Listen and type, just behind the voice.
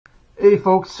Hey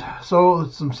folks, so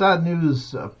some sad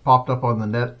news popped up on the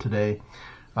net today.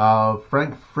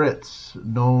 Frank Fritz,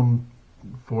 known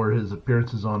for his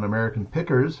appearances on American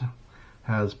Pickers,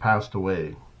 has passed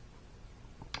away.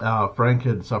 Frank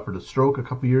had suffered a stroke a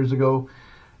couple years ago,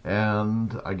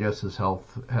 and I guess his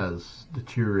health has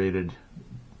deteriorated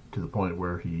to the point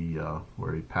where he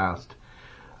passed.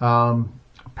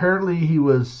 Apparently he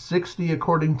was 60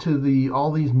 according to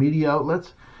all these media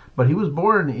outlets, but he was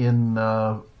born in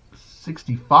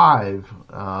 65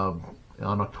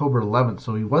 on October 11th,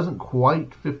 so he wasn't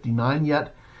quite 59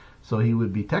 yet, so he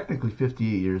would be technically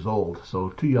 58 years old, so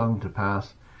too young to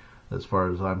pass as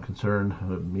far as I'm concerned,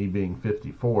 me being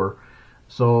 54.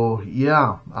 So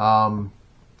yeah,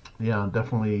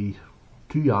 definitely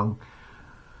too young.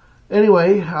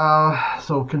 Anyway,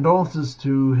 so condolences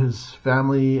to his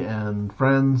family and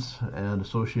friends and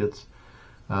associates.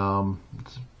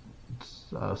 It's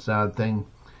a sad thing,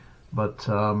 but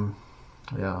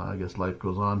yeah, I guess life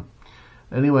goes on.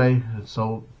 Anyway,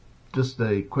 so just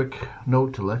a quick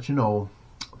note to let you know.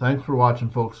 Thanks for watching,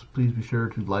 folks. Please be sure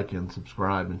to like and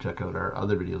subscribe and check out our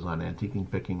other videos on antiquing,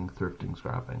 picking, thrifting,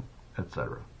 scrapping,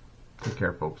 etc. Take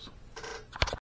care, folks.